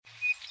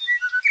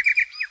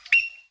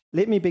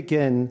Let me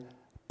begin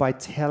by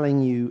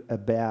telling you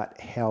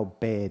about how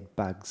bad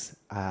bugs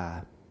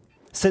are.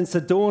 Since the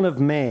dawn of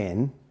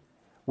man,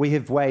 we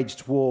have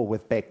waged war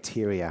with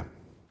bacteria,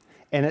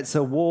 and it's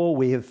a war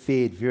we have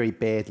fared very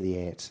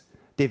badly at.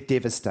 They've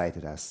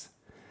devastated us.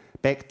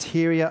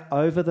 Bacteria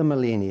over the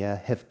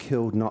millennia have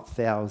killed not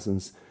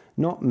thousands,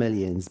 not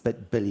millions,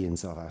 but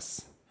billions of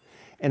us.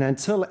 And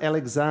until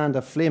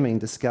Alexander Fleming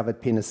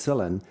discovered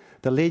penicillin,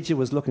 the ledger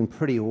was looking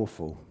pretty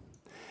awful.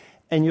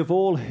 And you've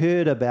all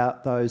heard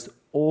about those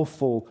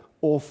awful,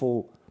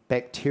 awful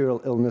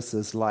bacterial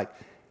illnesses like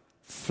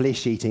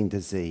flesh-eating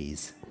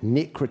disease,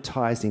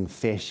 necrotizing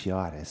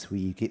fasciitis,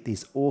 where you get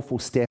these awful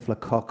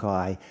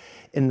staphylococci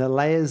in the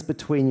layers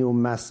between your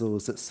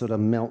muscles that sort of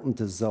melt and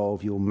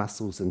dissolve your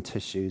muscles and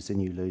tissues and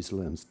you lose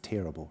limbs.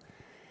 Terrible.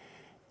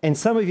 And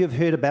some of you have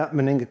heard about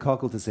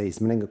meningococcal disease,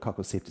 meningococcal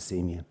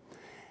septicemia.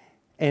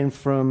 And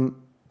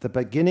from the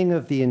beginning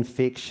of the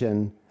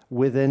infection,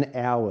 within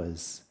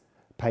hours,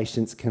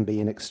 patients can be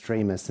in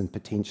extremis and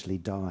potentially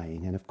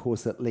dying. And of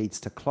course, it leads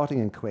to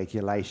clotting and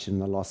coagulation,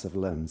 the loss of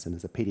limbs. And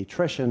as a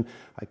paediatrician,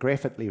 I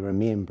graphically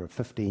remember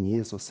 15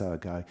 years or so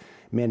ago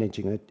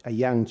managing a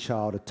young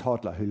child, a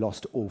toddler, who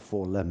lost all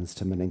 4 limbs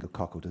to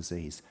meningococcal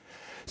disease.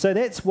 So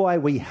that's why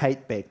we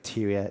hate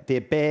bacteria.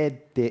 They're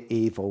bad, they're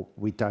evil,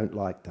 we don't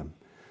like them.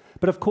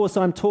 But of course,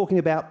 I'm talking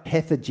about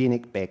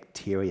pathogenic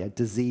bacteria,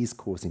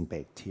 disease-causing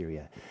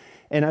bacteria.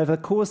 And over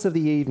the course of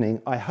the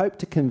evening, I hope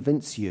to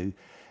convince you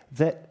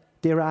that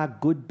there are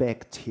good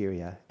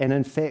bacteria, and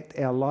in fact,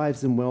 our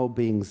lives and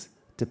well-beings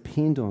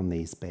depend on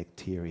these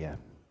bacteria.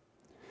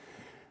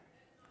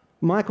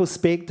 Michael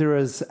Spector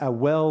is a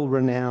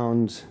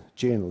well-renowned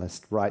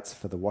journalist, writes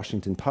for the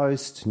Washington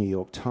Post, New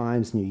York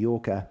Times, New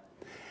Yorker,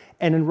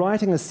 and in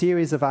writing a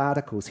series of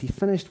articles, he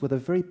finished with a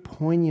very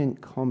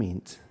poignant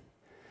comment.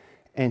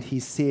 And he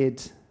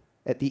said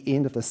at the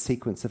end of the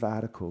sequence of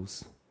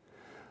articles,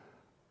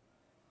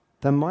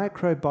 the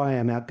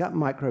microbiome, our gut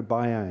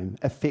microbiome,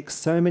 affects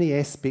so many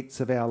aspects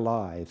of our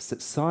lives that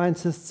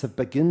scientists have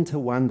begun to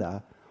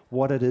wonder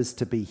what it is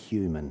to be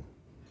human.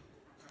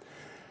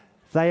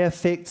 They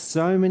affect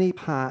so many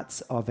parts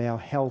of our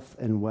health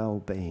and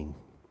well-being.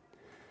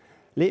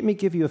 Let me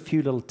give you a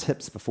few little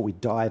tips before we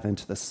dive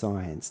into the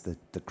science, the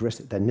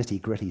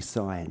nitty-gritty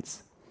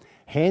science.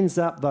 Hands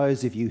up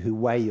those of you who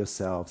weigh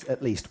yourselves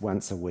at least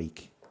once a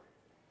week.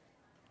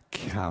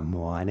 Come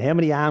on, how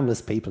many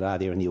armless people are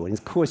there in the audience?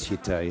 Of course you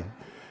do.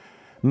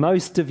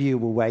 Most of you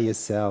will weigh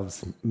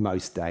yourselves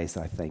most days,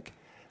 I think.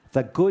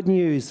 The good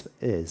news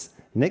is,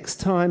 next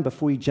time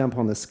before you jump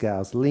on the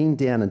scales, lean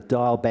down and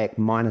dial back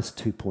minus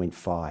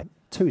 2.5,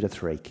 2 to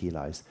 3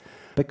 kilos,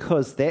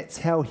 because that's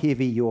how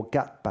heavy your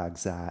gut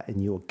bugs are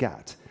in your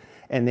gut,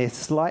 and they're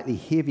slightly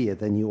heavier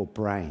than your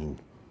brain.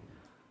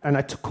 And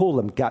I call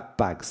them gut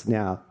bugs.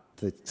 Now,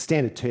 the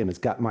standard term is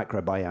gut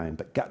microbiome,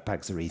 but gut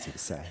bugs are easy to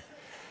say.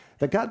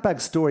 The gut bug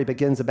story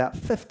begins about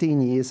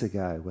 15 years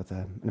ago with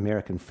an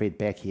American, Fred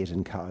Backhead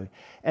and co.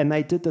 And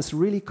they did this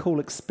really cool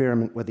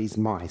experiment with these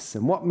mice.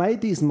 And what made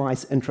these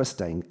mice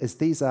interesting is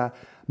these are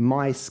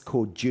mice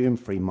called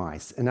germ-free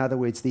mice. In other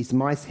words, these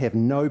mice have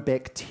no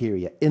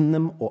bacteria in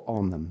them or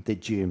on them. They're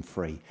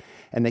germ-free.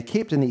 And they're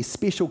kept in these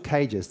special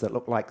cages that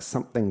look like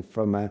something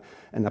from an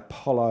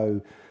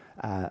Apollo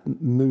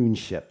moon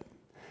ship.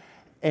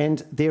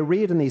 And they're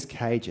reared in these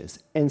cages.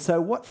 And so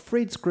what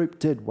Fred's group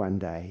did one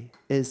day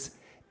is,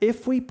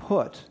 if we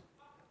put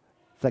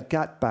the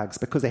gut bugs,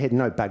 because they had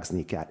no bugs in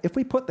their gut, if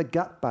we put the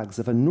gut bugs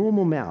of a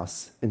normal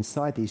mouse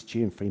inside these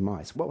germ-free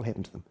mice, what will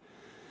happen to them?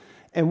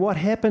 And what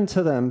happened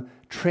to them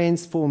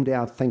transformed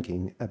our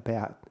thinking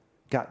about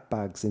gut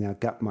bugs and our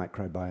gut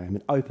microbiome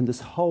and opened this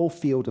whole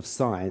field of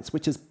science,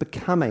 which is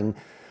becoming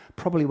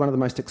probably one of the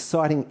most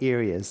exciting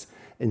areas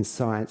in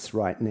science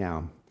right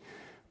now.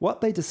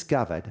 What they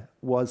discovered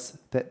was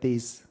that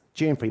these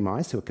germ-free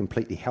mice, who are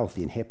completely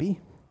healthy and happy,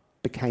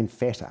 became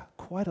fatter,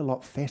 quite a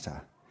lot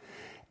fatter.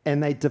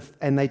 And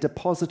they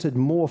deposited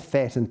more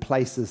fat in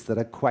places that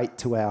equate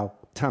to our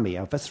tummy,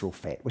 our visceral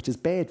fat, which is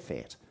bad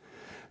fat.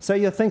 So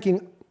you're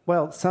thinking,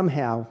 well,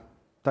 somehow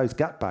those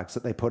gut bugs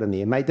that they put in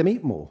there made them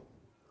eat more.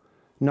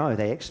 No,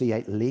 they actually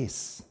ate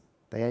less.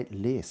 They ate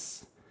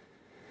less.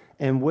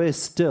 And worse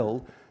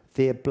still,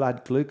 their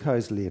blood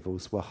glucose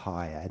levels were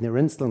higher and their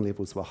insulin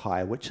levels were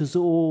higher, which is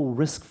all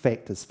risk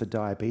factors for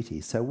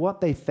diabetes. So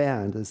what they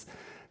found is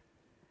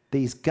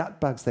these gut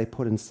bugs they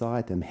put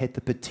inside them had the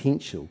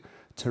potential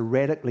to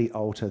radically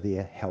alter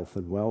their health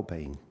and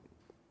well-being.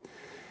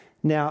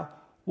 Now,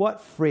 what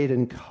Fred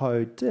and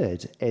co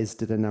did, as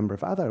did a number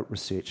of other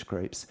research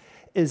groups,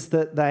 is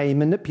that they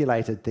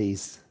manipulated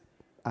these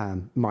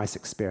mice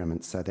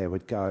experiments. So they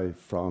put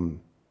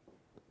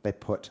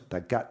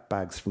the gut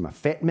bugs from a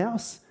fat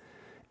mouse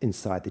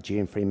inside the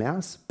germ-free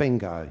mouse.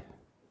 Bingo,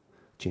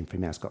 germ-free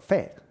mouse got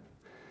fat.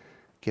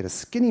 Get a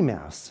skinny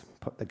mouse,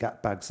 put the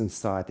gut bugs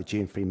inside the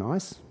germ-free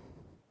mice.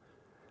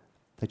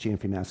 The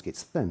germ-free mouse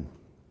gets thin.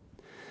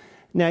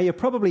 Now, you're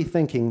probably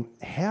thinking,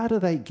 how do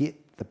they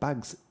get the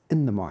bugs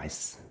in the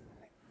mice?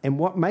 And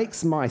what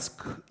makes mice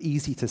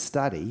easy to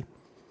study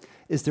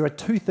is there are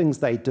two things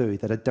they do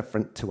that are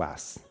different to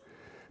us.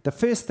 The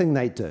first thing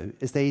they do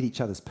is they eat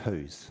each other's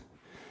poos.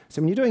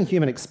 So when you're doing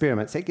human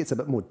experiments, that gets a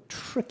bit more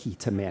tricky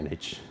to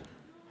manage.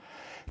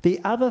 The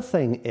other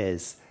thing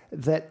is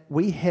that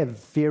we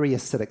have very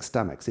acidic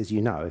stomachs, as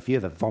you know. If you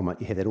ever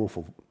vomit, you have that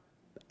awful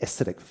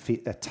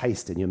acidic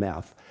taste in your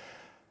mouth.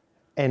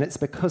 And it's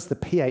because the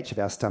pH of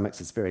our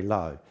stomachs is very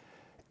low.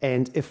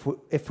 And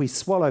if we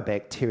swallow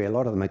bacteria, a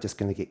lot of them are just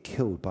going to get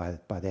killed by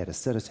that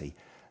acidity.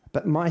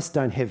 But mice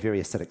don't have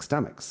very acidic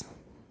stomachs.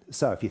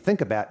 So if you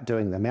think about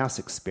doing the mouse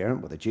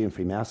experiment with a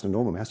germ-free mouse and a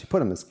normal mouse, you put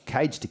them in this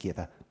cage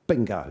together,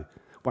 bingo,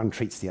 one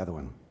treats the other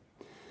one.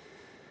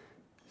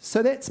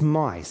 So that's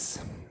mice.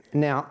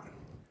 Now,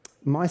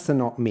 mice are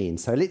not men,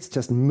 so let's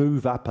just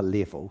move up a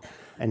level.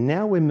 And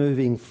now we're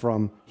moving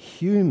from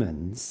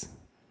humans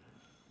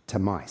to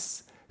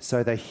mice.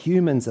 So the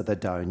humans are the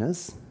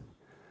donors,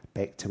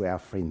 back to our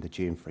friend the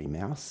germ-free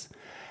mouse.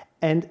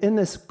 And in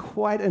this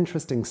quite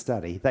interesting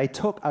study, they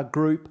took a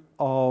group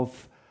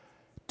of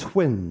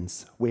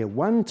twins where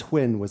one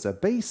twin was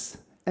obese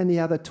and the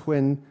other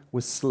twin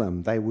was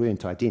slim. They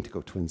weren't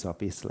identical twins,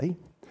 obviously.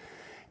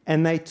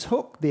 And they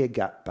took their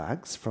gut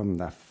bugs from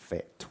the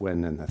fat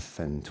twin and the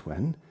thin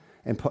twin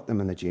and put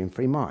them in the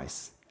germ-free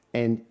mice.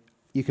 And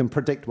you can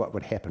predict what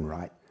would happen,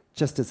 right?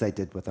 Just as they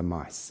did with the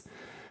mice.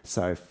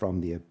 So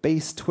from the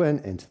obese twin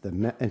into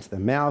the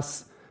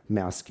mouse,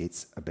 mouse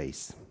gets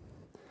obese.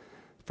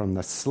 From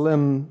the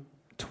slim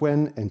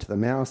twin into the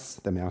mouse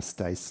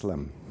stays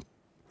slim.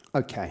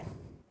 Okay,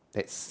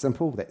 that's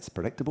simple, that's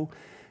predictable.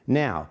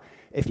 Now,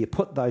 if you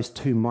put those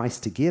two mice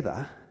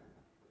together,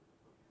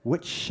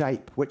 which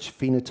shape, which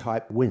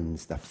phenotype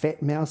wins? The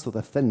fat mouse or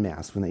the thin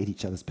mouse when they eat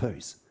each other's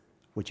poos?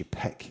 Would you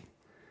pick?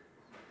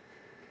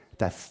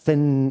 The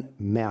thin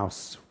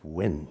mouse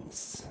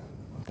wins.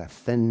 The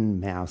thin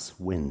mouse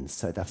wins.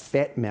 So the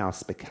fat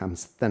mouse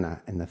becomes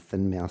thinner and the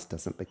thin mouse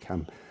doesn't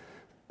become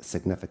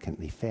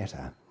significantly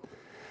fatter.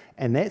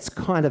 And that's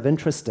kind of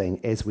interesting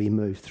as we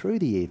move through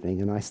the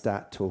evening and I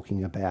start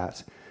talking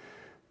about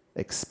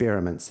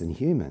experiments in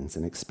humans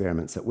and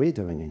experiments that we're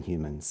doing in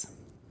humans.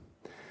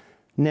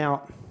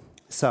 Now,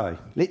 so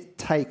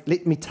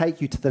let me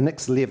take you to the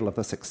next level of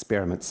this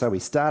experiment. So we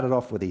started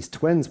off with these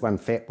twins, one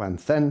fat, one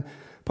thin.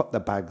 Put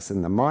the bugs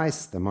in the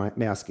mice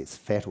mouse gets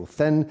fat or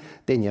thin,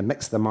 then you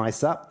mix the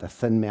mice up, the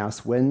thin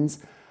mouse wins.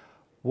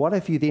 What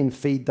if you then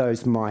feed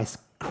those mice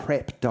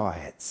crap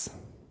diets?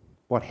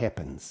 What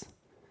happens?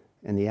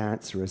 And the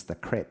answer is the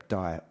crap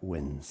diet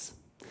wins.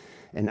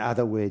 In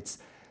other words,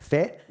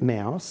 fat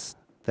mouse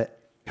that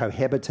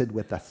cohabited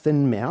with the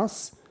thin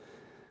mouse,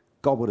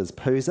 gobbled his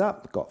poos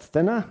up, got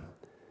thinner,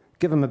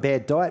 give him a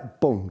bad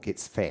diet, boom,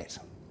 gets fat.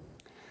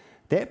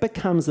 That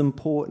becomes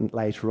important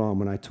later on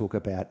when I talk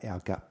about our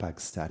gut bug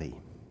study.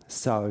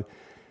 So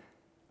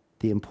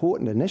the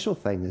important initial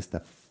thing is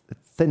the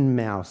thin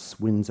mouse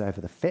wins over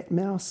the fat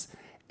mouse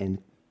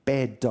and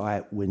bad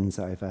diet wins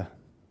over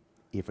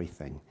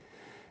everything.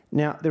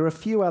 Now, there are a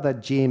few other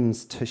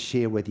gems to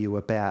share with you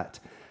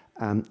about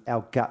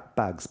our gut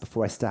bugs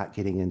before I start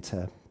getting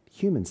into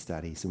human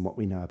studies and what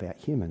we know about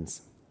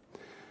humans.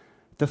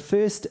 The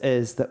first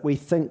is that we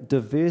think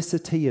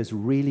diversity is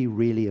really,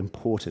 really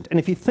important. And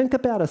if you think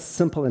about a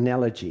simple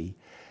analogy,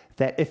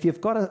 that if you've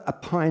got a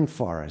pine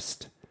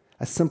forest,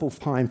 a simple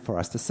pine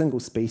forest, a single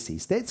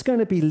species, that's going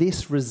to be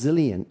less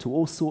resilient to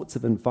all sorts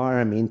of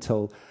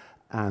environmental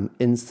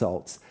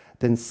insults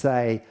than,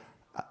 say,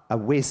 a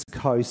west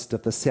coast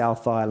of the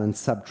South Island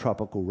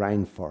subtropical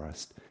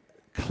rainforest.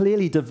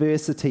 Clearly,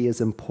 diversity is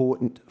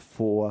important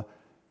for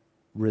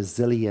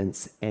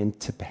resilience and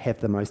to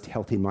have the most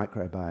healthy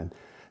microbiome.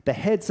 The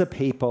Hadza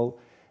people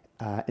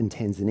in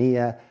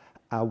Tanzania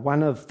are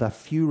one of the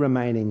few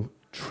remaining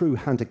true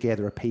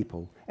hunter-gatherer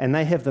people, and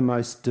they have the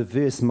most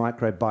diverse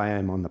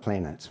microbiome on the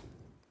planet.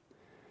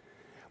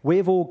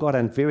 We've all got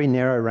a very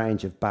narrow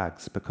range of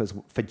bugs because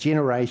for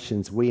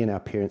generations we and our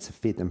parents have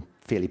fed them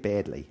fairly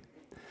badly.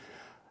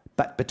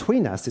 But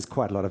between us there's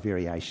quite a lot of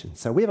variation.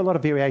 So we have a lot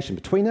of variation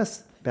between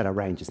us, but our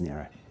range is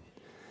narrow.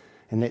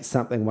 And that's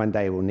something one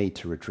day we'll need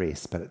to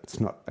redress, but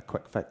it's not a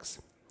quick fix.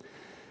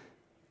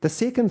 The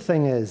second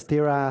thing is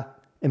there are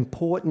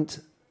important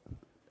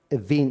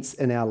events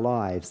in our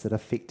lives that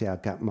affect our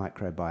gut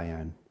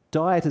microbiome.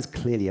 Diet is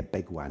clearly a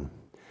big one.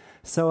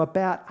 So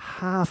about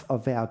half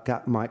of our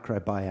gut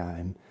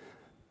microbiome,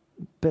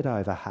 a bit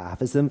over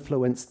half, is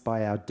influenced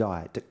by our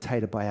diet,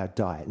 dictated by our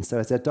diet. And so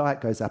as our diet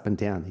goes up and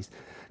down,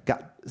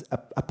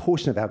 a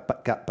portion of our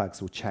gut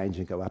bugs will change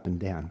and go up and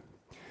down.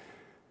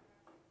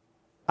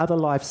 Other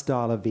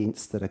lifestyle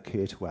events that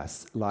occur to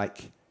us,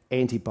 like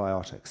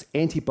antibiotics.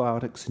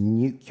 Antibiotics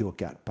nuke your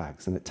gut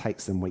bugs and it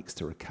takes them weeks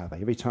to recover.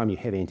 Every time you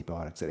have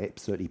antibiotics, it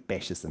absolutely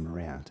bashes them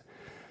around.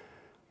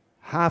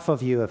 Half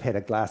of you have had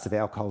a glass of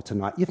alcohol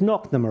tonight. You've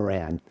knocked them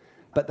around,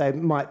 but they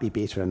might be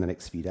better in the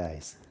next few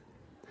days.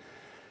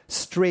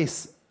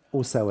 Stress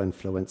also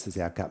influences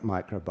our gut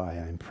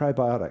microbiome.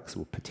 Probiotics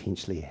will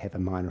potentially have a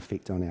minor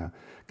effect on our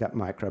gut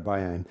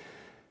microbiome.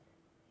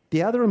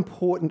 The other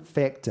important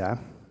factor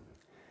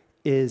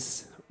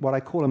is what I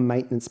call a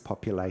maintenance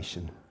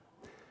population.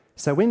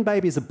 So when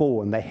babies are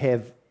born, they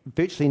have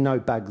virtually no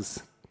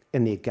bugs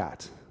in their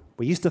gut.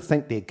 We used to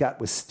think their gut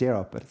was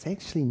sterile, but it's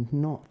actually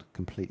not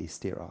completely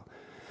sterile.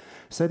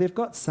 So they've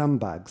got some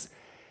bugs.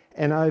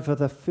 And over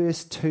the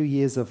first 2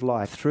 years of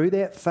life, through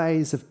that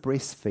phase of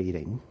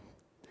breastfeeding,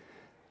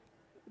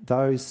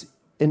 those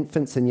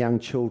infants and young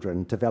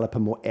children develop a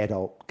more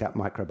adult gut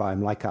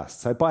microbiome like us.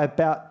 So by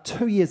about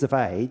 2 years of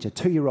age, a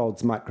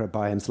 2-year-old's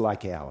microbiome's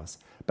like ours.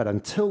 But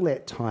until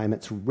that time,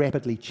 it's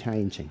rapidly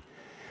changing.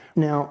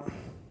 Now,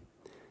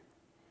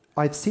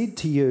 I've said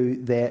to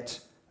you that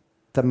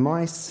the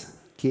mice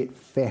get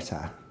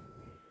fatter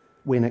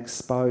when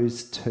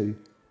exposed to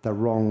the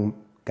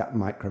wrong gut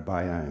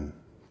microbiome,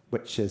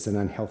 which is an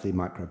unhealthy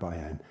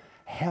microbiome.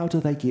 How do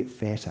they get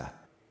fatter?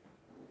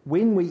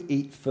 When we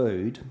eat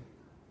food,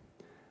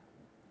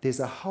 there's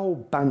a whole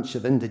bunch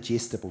of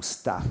indigestible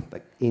stuff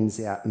that ends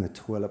out in the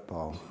toilet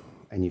bowl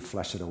and you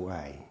flush it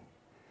away.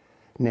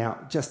 Now,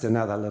 just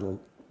another little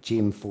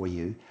gem for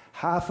you.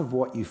 Half of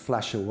what you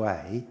flush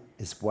away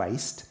is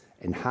waste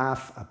and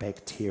half are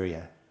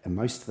bacteria, and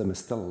most of them are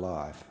still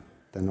alive.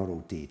 They're not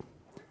all dead,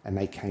 and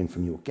they came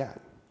from your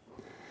gut.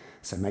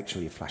 So make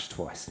sure you flush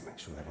twice, make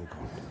sure they're all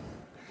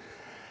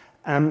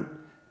gone.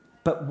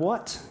 But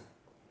what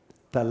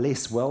the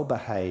less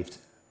well-behaved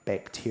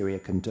bacteria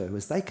can do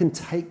is they can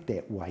take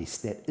that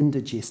waste, that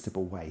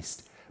indigestible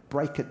waste,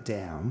 break it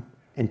down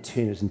and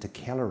turn it into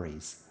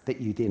calories that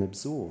you then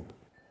absorb.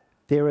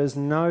 There is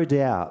no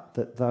doubt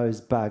that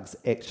those bugs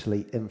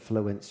actually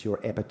influence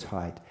your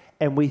appetite,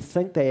 and we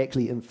think they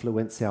actually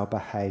influence our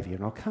behaviour,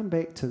 and I'll come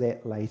back to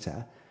that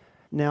later.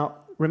 Now,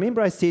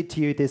 remember I said to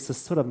you there's this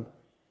sort of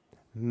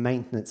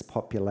maintenance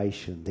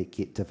population that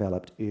get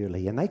developed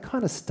early, and they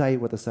kind of stay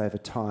with us over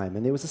time.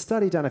 And there was a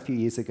study done a few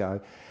years ago,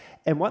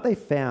 and what they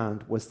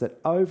found was that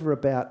over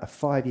about a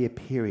 5-year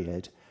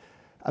period,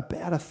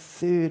 about a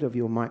third of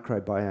your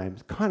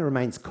microbiome kind of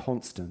remains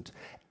constant.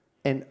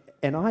 And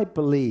I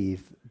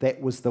believe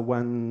that was the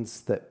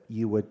ones that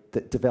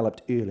that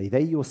developed early.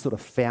 They're your sort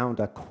of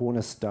founder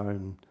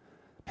cornerstone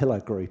pillar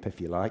group,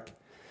 if you like.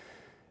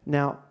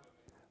 Now,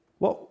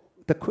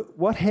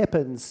 what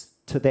happens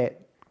to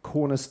that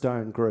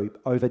cornerstone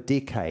group over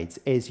decades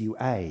as you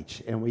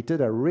age? And we did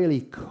a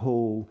really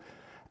cool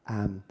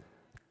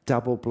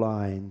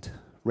double-blind,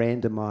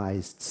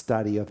 randomized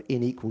study of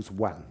N equals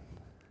 1.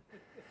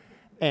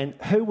 And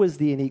who was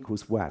the N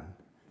equals 1?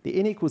 The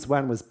N equals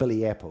 1 was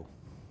Billy Apple.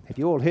 Have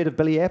you all heard of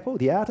Billy Apple,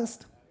 the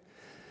artist?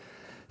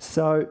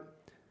 So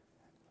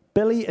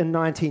Billy in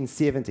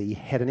 1970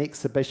 had an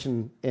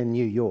exhibition in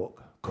New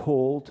York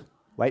called,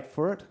 wait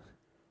for it,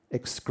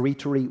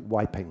 Excretory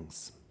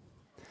Wipings.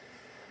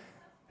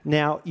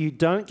 Now, you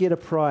don't get a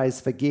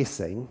prize for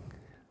guessing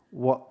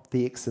what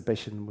the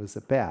exhibition was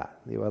about.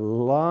 There were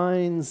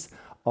lines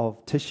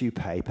of tissue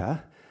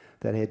paper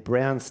that had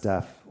brown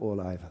stuff all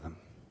over them.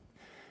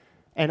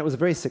 And it was a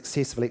very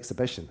successful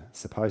exhibition,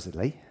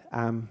 supposedly.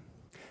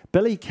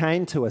 Billy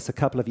came to us a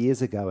couple of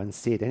years ago and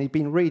said, and he'd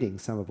been reading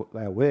some of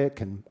our work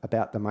and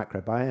about the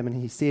microbiome,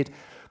 and he said,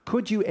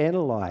 could you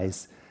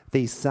analyse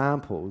these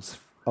samples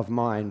of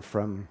mine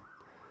from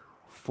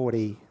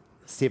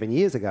 47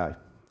 years ago?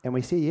 And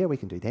we said, yeah, we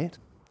can do that.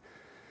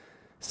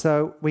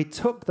 So we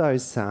took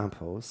those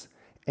samples,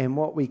 and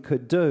what we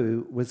could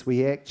do was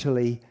we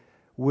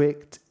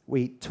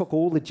took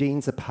all the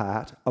genes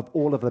apart of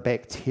all of the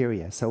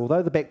bacteria. So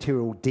although the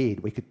bacteria were all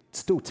dead, we could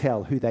still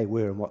tell who they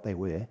were and what they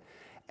were.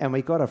 And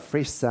we got a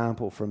fresh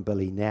sample from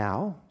Billy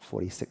now,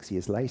 46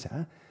 years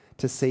later,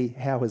 to see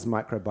how his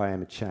microbiome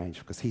had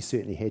changed, because he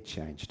certainly had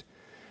changed.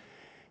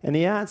 And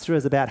the answer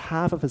is about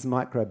half of his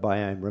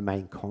microbiome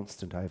remained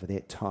constant over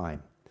that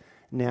time.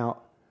 Now,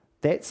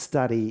 that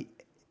study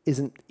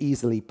isn't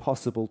easily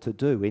possible to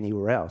do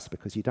anywhere else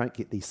because you don't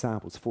get these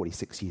samples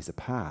 46 years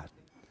apart.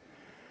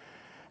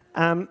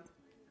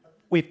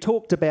 We've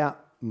talked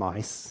about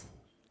mice.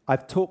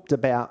 I've talked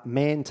about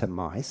man to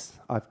mice.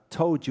 I've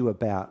told you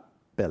about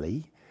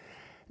Billy.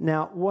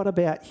 Now, what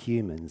about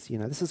humans? You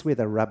know, this is where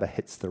the rubber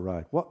hits the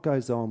road. What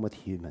goes on with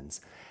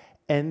humans?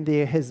 And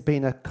there has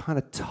been a kind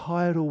of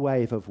tidal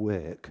wave of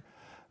work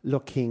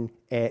looking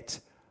at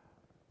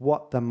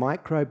what the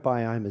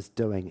microbiome is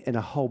doing in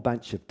a whole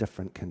bunch of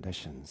different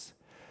conditions.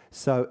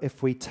 So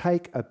if we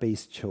take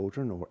obese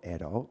children or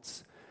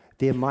adults,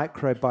 their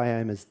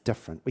microbiome is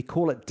different. We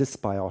call it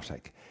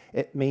dysbiotic.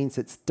 It means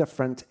it's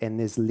different and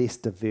there's less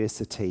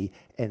diversity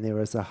and there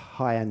is a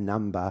higher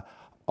number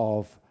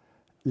of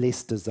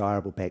less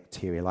desirable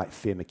bacteria like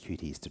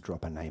Firmicutes, to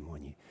drop a name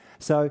on you.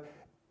 So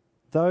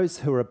those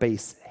who are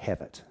obese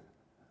have it.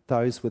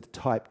 Those with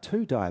type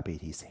 2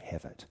 diabetes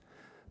have it.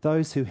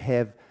 Those who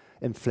have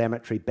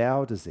inflammatory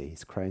bowel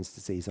disease, Crohn's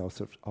disease,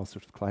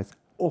 ulcerative colitis,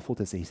 awful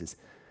diseases,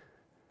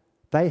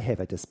 they have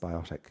a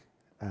dysbiotic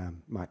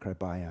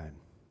microbiome,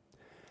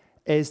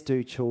 as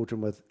do children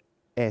with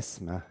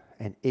asthma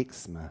and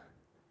eczema.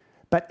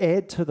 But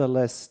add to the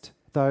list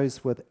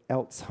those with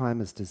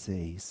Alzheimer's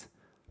disease,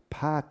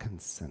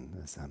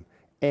 Parkinsonism,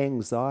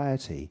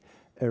 anxiety,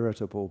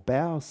 irritable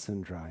bowel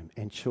syndrome,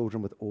 and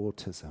children with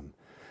autism.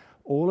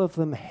 All of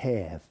them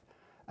have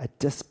a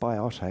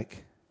dysbiotic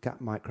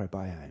gut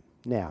microbiome.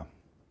 Now,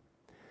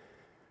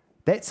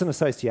 that's an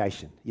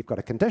association. You've got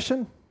a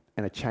condition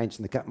and a change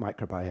in the gut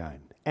microbiome.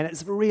 And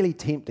it's really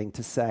tempting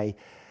to say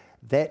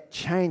that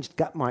changed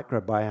gut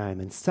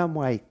microbiome in some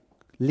way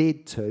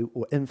led to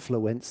or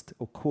influenced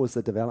or caused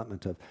the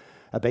development of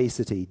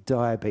obesity,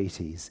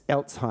 diabetes,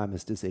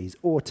 Alzheimer's disease,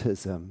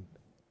 autism,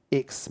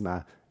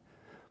 eczema,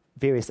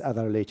 various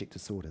other allergic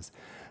disorders.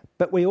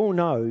 But we all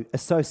know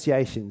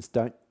associations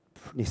don't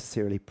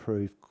necessarily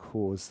prove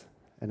cause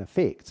and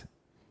effect.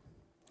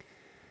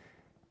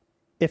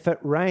 If it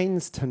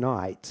rains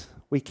tonight,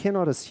 we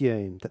cannot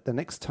assume that the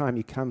next time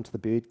you come to the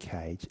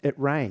birdcage, it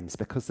rains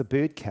because the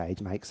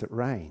birdcage makes it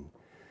rain.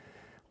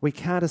 We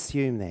can't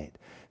assume that.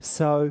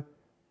 So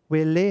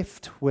we're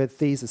left with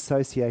these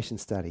association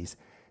studies.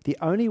 The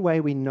only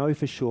way we know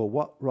for sure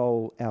what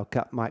role our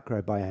gut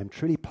microbiome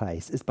truly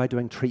plays is by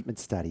doing treatment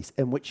studies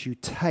in which you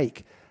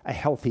take a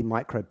healthy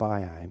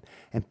microbiome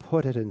and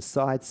put it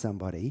inside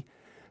somebody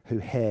who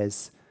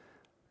has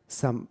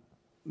some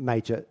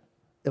major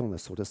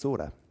illness or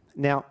disorder.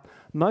 Now,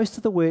 most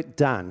of the work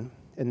done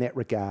in that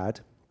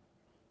regard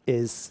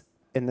is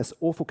in this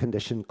awful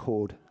condition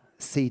called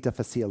C.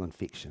 difficile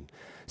infection.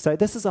 So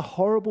this is a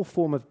horrible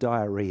form of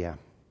diarrhea,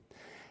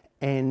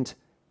 and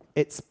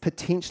it's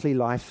potentially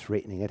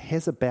life-threatening. It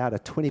has about a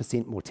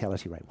 20%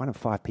 mortality rate. 1 in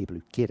 5 people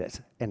who get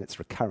it, and it's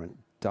recurrent,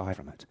 die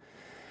from it.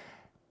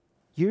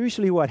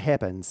 Usually what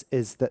happens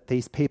is that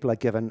these people are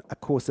given a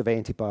course of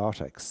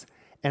antibiotics,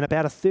 and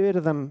about a third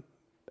of them,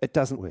 it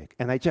doesn't work,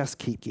 and they just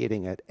keep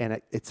getting it, and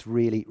it's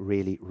really,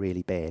 really,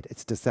 really bad.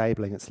 It's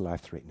disabling, it's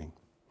life-threatening.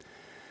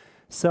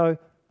 So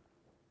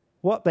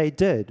what they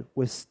did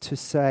was to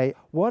say,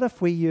 what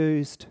if we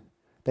used,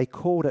 they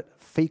called it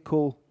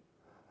fecal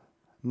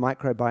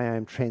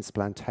microbiome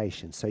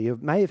transplantation. So you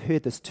may have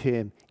heard this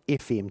term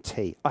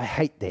FMT. I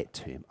hate that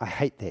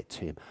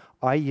term.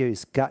 I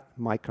use gut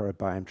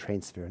microbiome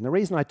transfer. And the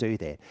reason I do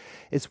that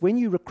is when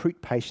you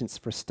recruit patients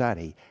for a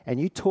study and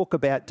you talk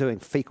about doing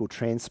fecal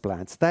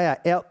transplants, they are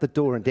out the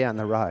door and down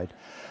the road.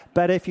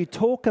 But if you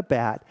talk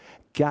about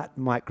gut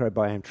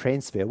microbiome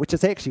transfer, which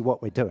is actually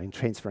what we're doing,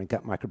 transferring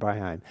gut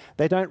microbiome,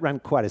 they don't run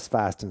quite as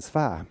fast and as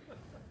far.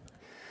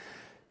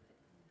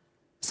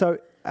 So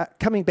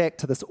coming back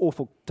to this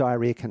awful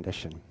diarrhea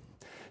condition.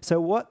 So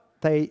what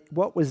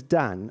was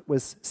done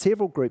was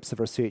several groups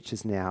of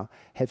researchers now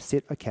have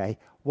said, okay,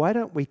 why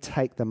don't we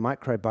take the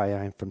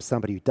microbiome from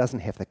somebody who doesn't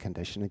have the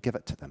condition and give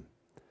it to them?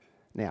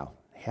 Now,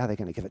 how are they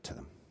going to give it to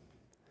them?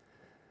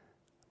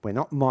 We're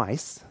not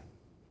mice.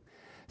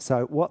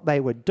 So what they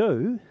would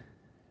do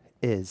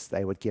is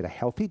they would get a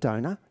healthy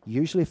donor,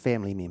 usually a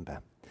family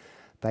member.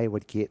 They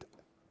would get,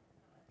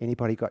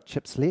 anybody got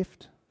chips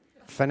left?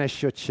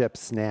 Finish your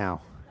chips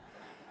now.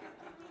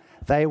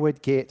 They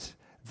would get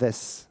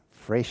this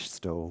fresh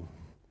stool,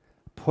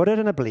 put it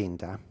in a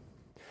blender,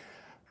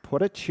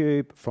 put a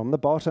tube from the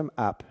bottom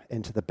up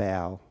into the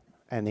bowel,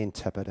 and then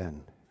tip it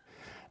in.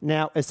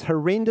 Now, as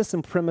horrendous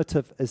and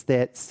primitive as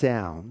that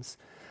sounds,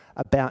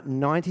 about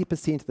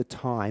 90% of the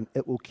time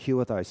it will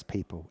cure those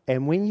people.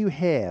 And when you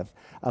have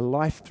a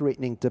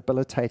life-threatening,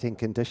 debilitating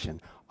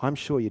condition, I'm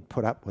sure you'd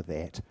put up with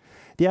that.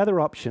 The other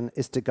option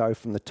is to go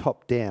from the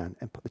top down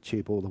and put the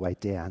tube all the way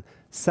down.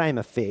 Same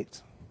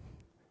effect,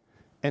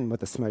 in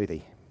with a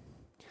smoothie.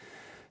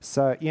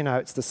 So,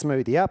 it's the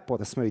smoothie up or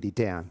the smoothie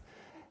down.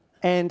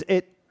 And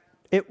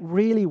it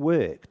really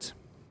worked.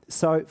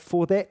 So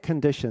for that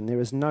condition, there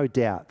is no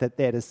doubt that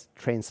is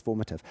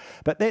transformative.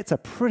 But that's a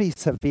pretty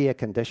severe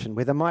condition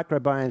where the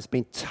microbiome's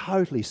been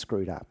totally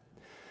screwed up.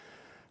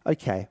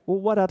 Okay, well,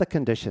 what other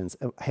conditions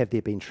have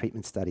there been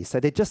treatment studies? So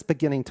they're just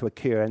beginning to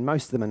occur, and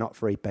most of them are not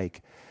very big.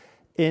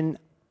 In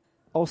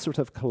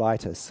ulcerative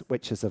colitis,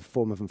 which is a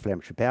form of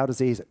inflammatory bowel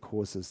disease, it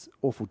causes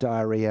awful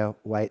diarrhea,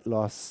 weight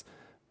loss,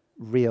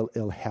 real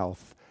ill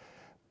health.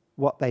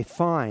 What they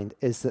find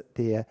is that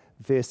there,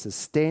 versus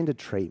standard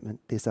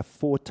treatment, there's a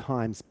 4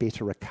 times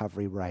better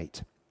recovery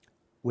rate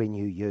when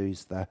you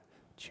use the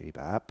tube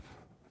up,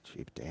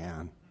 tube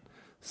down,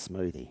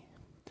 smoothie.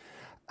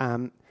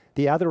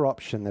 The other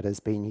option that has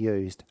been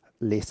used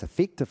less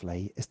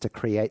effectively is to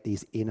create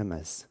these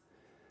enemas,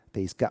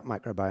 these gut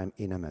microbiome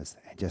enemas,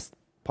 and just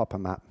pop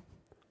them up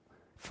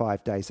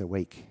 5 days a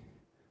week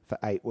for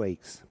 8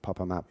 weeks, pop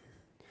them up.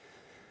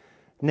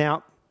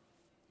 Now,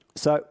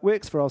 so it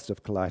works for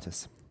ulcerative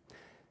colitis.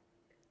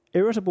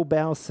 Irritable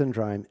bowel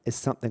syndrome is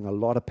something a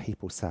lot of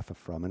people suffer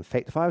from. In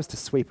fact, if I was to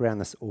sweep around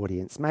this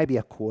audience, maybe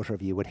a quarter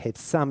of you would have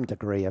some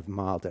degree of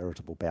mild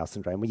irritable bowel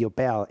syndrome, where your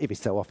bowel every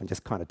so often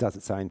just kind of does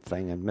its own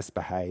thing and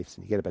misbehaves,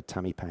 and you get a bit of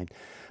tummy pain.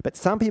 But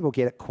some people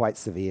get it quite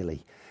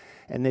severely.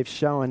 And they've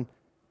shown,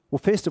 well,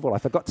 first of all, I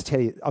forgot to tell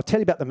you, I'll tell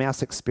you about the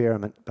mouse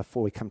experiment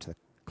before we come to the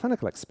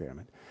clinical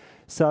experiment.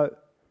 So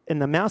in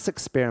the mouse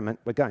experiment,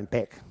 we're going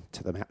back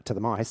to the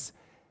mice.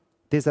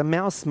 There's a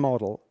mouse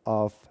model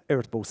of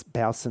irritable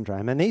bowel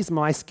syndrome, and these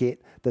mice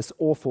get this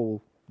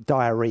awful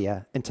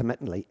diarrhea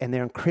intermittently, and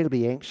they're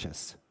incredibly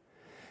anxious.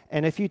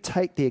 And if you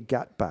take their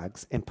gut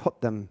bugs and put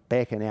them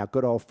back in our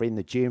good old friend,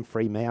 the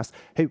germ-free mouse,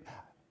 who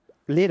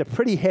led a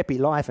pretty happy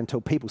life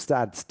until people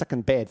started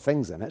sticking bad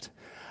things in it,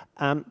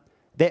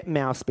 that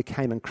mouse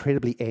became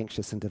incredibly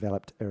anxious and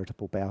developed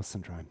irritable bowel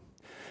syndrome.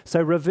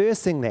 So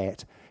reversing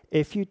that,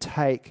 if you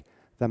take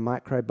the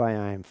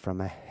microbiome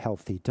from a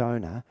healthy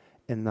donor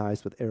in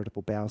those with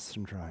irritable bowel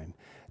syndrome,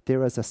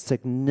 there is a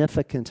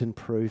significant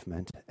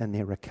improvement in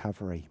their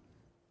recovery.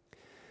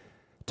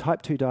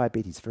 Type 2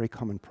 diabetes, very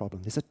common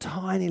problem. There's a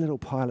tiny little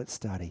pilot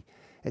study.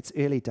 It's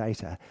early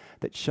data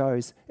that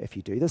shows if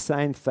you do the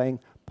same thing,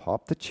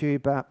 pop the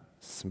tube up,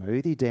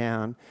 smoothie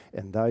down,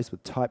 in those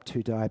with type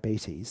 2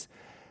 diabetes,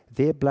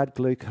 their blood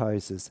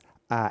glucoses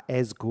are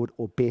as good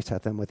or better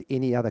than with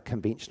any other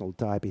conventional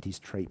diabetes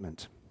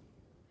treatment.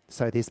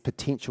 So there's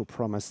potential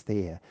promise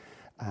there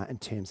in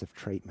terms of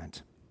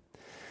treatment.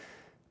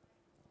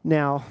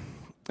 Now,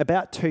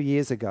 about 2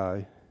 years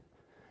ago,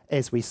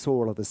 as we saw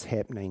all of this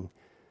happening,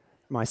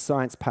 my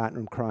science partner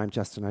in crime,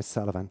 Justin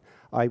O'Sullivan,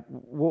 I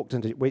walked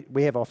into,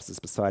 we have offices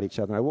beside each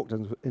other, and I walked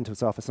into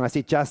his office and I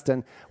said,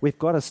 Justin, we've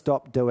got to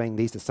stop doing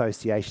these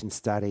association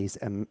studies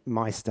and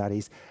my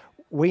studies.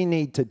 We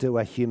need to do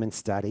a human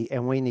study,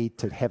 and we need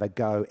to have a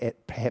go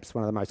at perhaps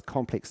one of the most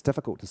complex,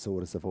 difficult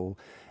disorders of all,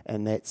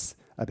 and that's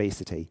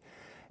obesity.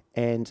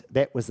 And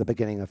that was the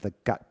beginning of the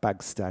gut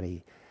bug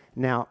study.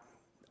 Now,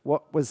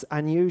 what was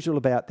unusual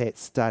about that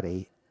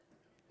study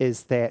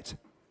is that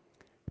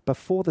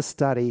before the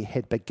study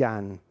had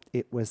begun,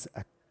 it was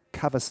a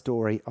cover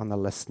story on the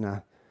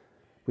Listener.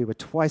 We were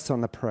twice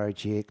on the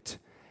project,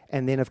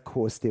 and then, of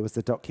course, there was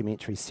the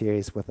documentary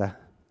series with a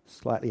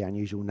slightly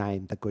unusual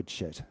name, The Good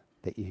Shit,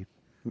 that you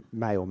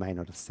may or may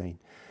not have seen,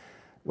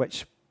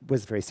 which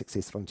was very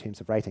successful in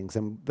terms of ratings.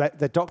 And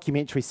the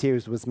documentary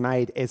series was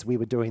made as we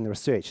were doing the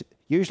research.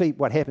 Usually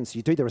what happens is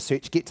you do the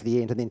research, get to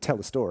the end, and then tell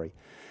the story.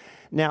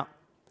 Now,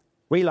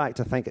 we like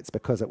to think it's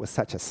because it was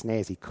such a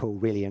snazzy, cool,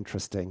 really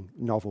interesting,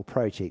 novel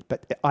project,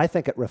 but I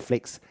think it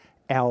reflects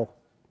our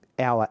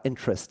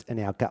interest in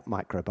our gut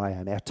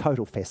microbiome, our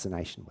total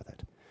fascination with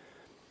it.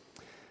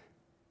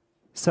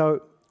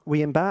 So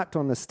we embarked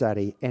on the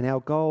study, and our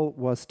goal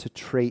was to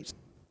treat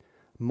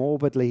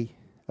morbidly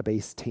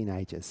obese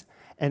teenagers.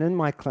 And in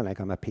my clinic,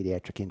 I'm a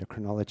pediatric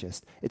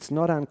endocrinologist, it's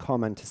not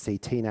uncommon to see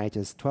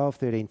teenagers, 12,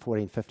 13,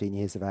 14, 15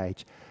 years of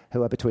age,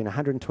 who are between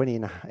 120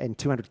 and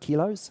 200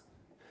 kilos.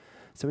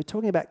 So we're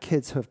talking about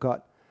kids who have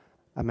got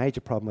a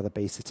major problem with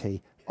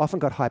obesity, often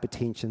got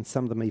hypertension,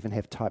 some of them even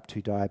have type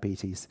 2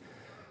 diabetes,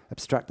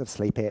 obstructive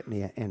sleep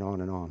apnea, and on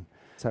and on.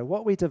 So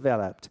what we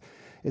developed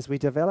is we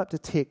developed a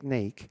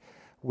technique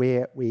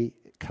where we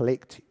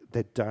collect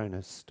the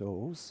donor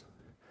stools,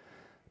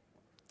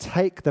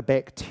 take the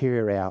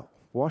bacteria out,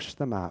 wash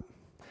them up,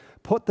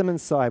 put them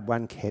inside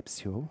one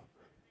capsule,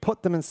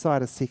 put them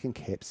inside a second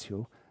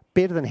capsule,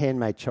 better than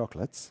handmade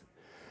chocolates,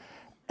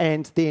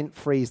 and then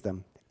freeze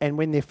them. And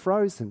when they're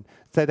frozen,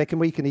 so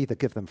we can either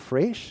give them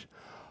fresh,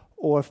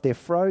 or if they're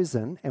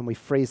frozen and we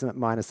freeze them at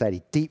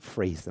 -80, deep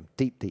freeze them,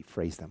 deep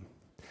freeze them,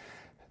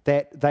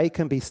 that they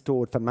can be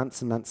stored for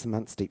months and months and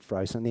months deep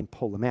frozen and then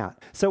pull them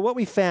out. So what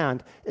we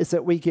found is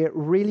that we get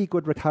really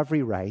good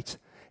recovery rate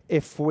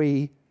if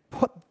we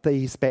put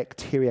these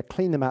bacteria,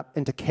 clean them up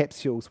into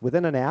capsules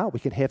within an hour. We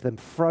can have them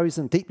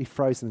frozen, deeply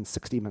frozen in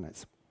 60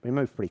 minutes. We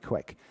move pretty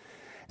quick.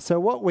 So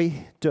what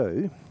we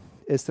do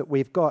is that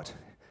we've got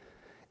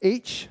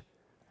each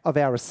of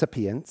our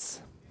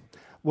recipients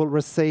will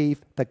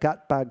receive the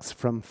gut bugs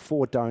from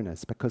 4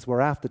 donors because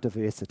we're after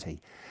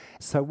diversity.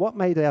 So what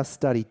made our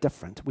study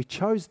different? We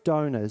chose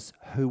donors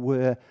who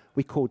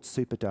we called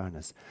super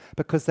donors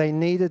because they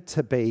needed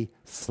to be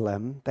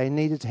slim, they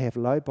needed to have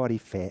low body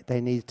fat,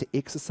 they needed to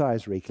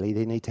exercise regularly,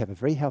 they need to have a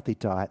very healthy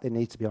diet, they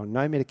need to be on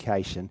no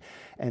medication,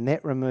 and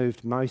that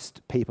removed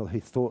most people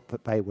who thought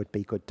that they would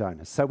be good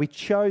donors. So we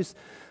chose,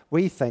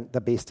 we think,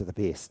 the best of the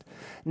best.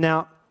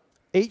 Now,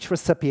 each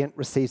recipient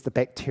receives the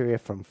bacteria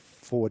from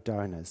 4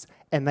 donors,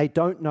 and they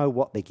don't know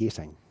what they're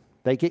getting.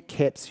 They get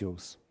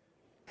capsules.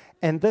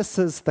 And this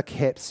is the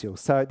capsule.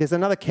 So there's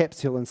another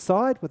capsule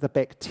inside with the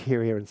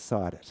bacteria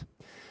inside it.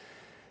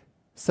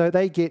 So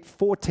they get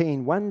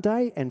 14 one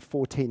day and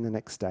 14 the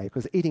next day,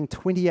 because eating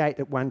 28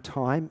 at one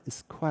time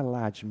is quite a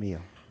large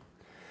meal.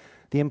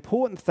 The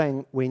important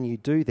thing when you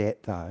do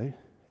that, though,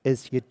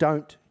 is you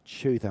don't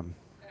chew them.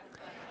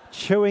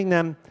 Chewing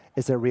them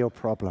is a real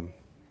problem.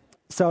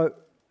 So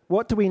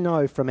what do we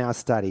know from our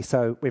study?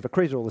 So we've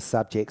recruited all the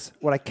subjects.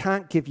 What I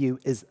can't give you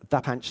is the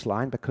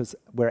punchline because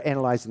we're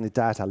analysing the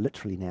data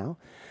literally now.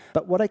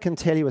 But what I can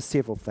tell you is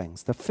several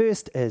things. The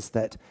first is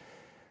that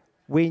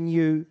when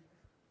you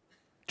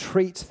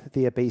treat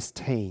the obese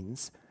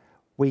teens,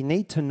 we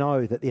need to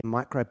know that their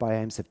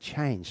microbiomes have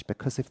changed,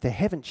 because if they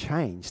haven't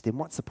changed, then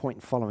what's the point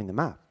in following them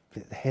up?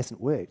 It hasn't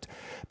worked.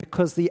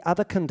 Because the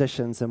other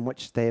conditions in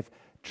which they've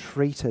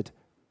treated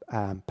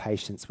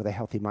patients with a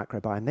healthy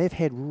microbiome, they've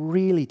had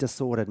really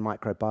disordered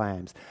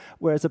microbiomes,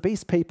 whereas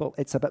obese people,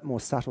 it's a bit more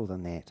subtle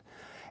than that.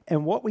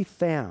 And what we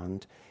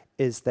found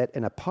is that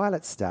in a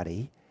pilot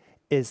study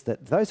is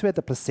that those who had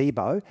the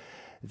placebo,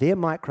 their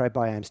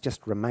microbiomes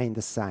just remained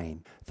the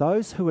same.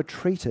 Those who were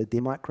treated,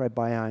 their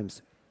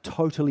microbiomes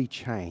totally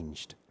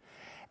changed.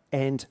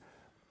 And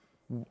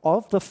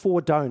Of the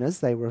 4 donors,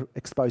 they were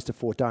exposed to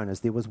 4 donors,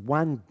 there was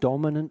one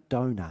dominant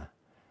donor,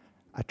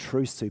 a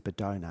true super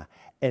donor,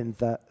 and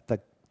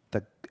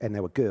and they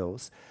were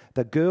girls.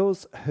 The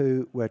girls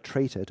who were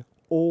treated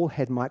all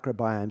had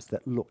microbiomes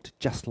that looked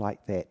just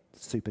like that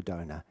super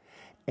donor.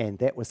 And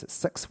that was at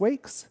 6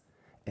 weeks,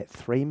 at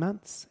 3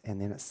 months,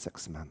 and then at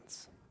 6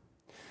 months.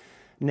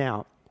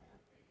 Now,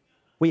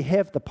 we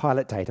have the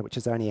pilot data, which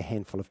is only a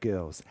handful of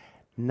girls.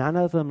 None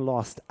of them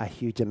lost a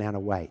huge amount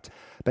of weight.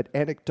 But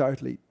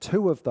anecdotally,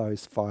 2 of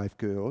those 5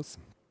 girls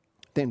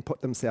then put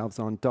themselves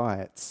on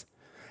diets.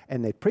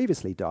 And they'd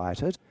previously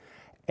dieted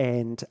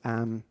and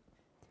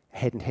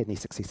hadn't had any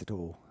success at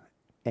all.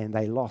 And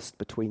they lost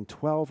between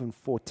 12 and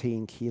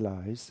 14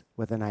 kilos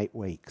within 8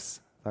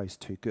 weeks, those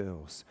 2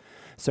 girls.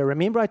 So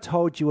remember I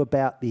told you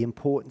about the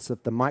importance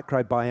of the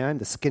microbiome,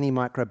 the skinny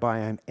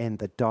microbiome, and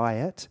the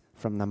diet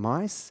from the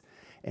mice?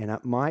 And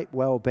it might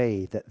well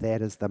be that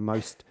that is the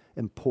most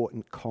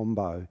important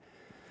combo.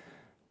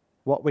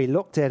 What we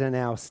looked at in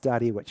our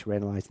study, which we're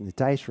analysing the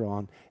data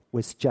on,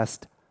 was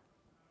just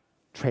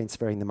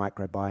transferring the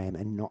microbiome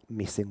and not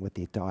messing with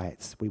their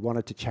diets. We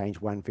wanted to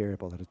change one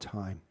variable at a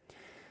time.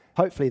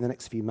 Hopefully in the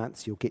next few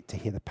months you'll get to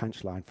hear the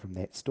punchline from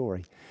that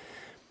story.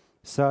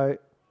 So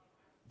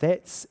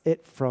that's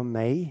it from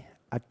me,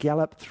 a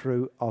gallop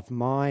through of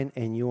mine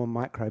and your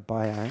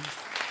microbiome.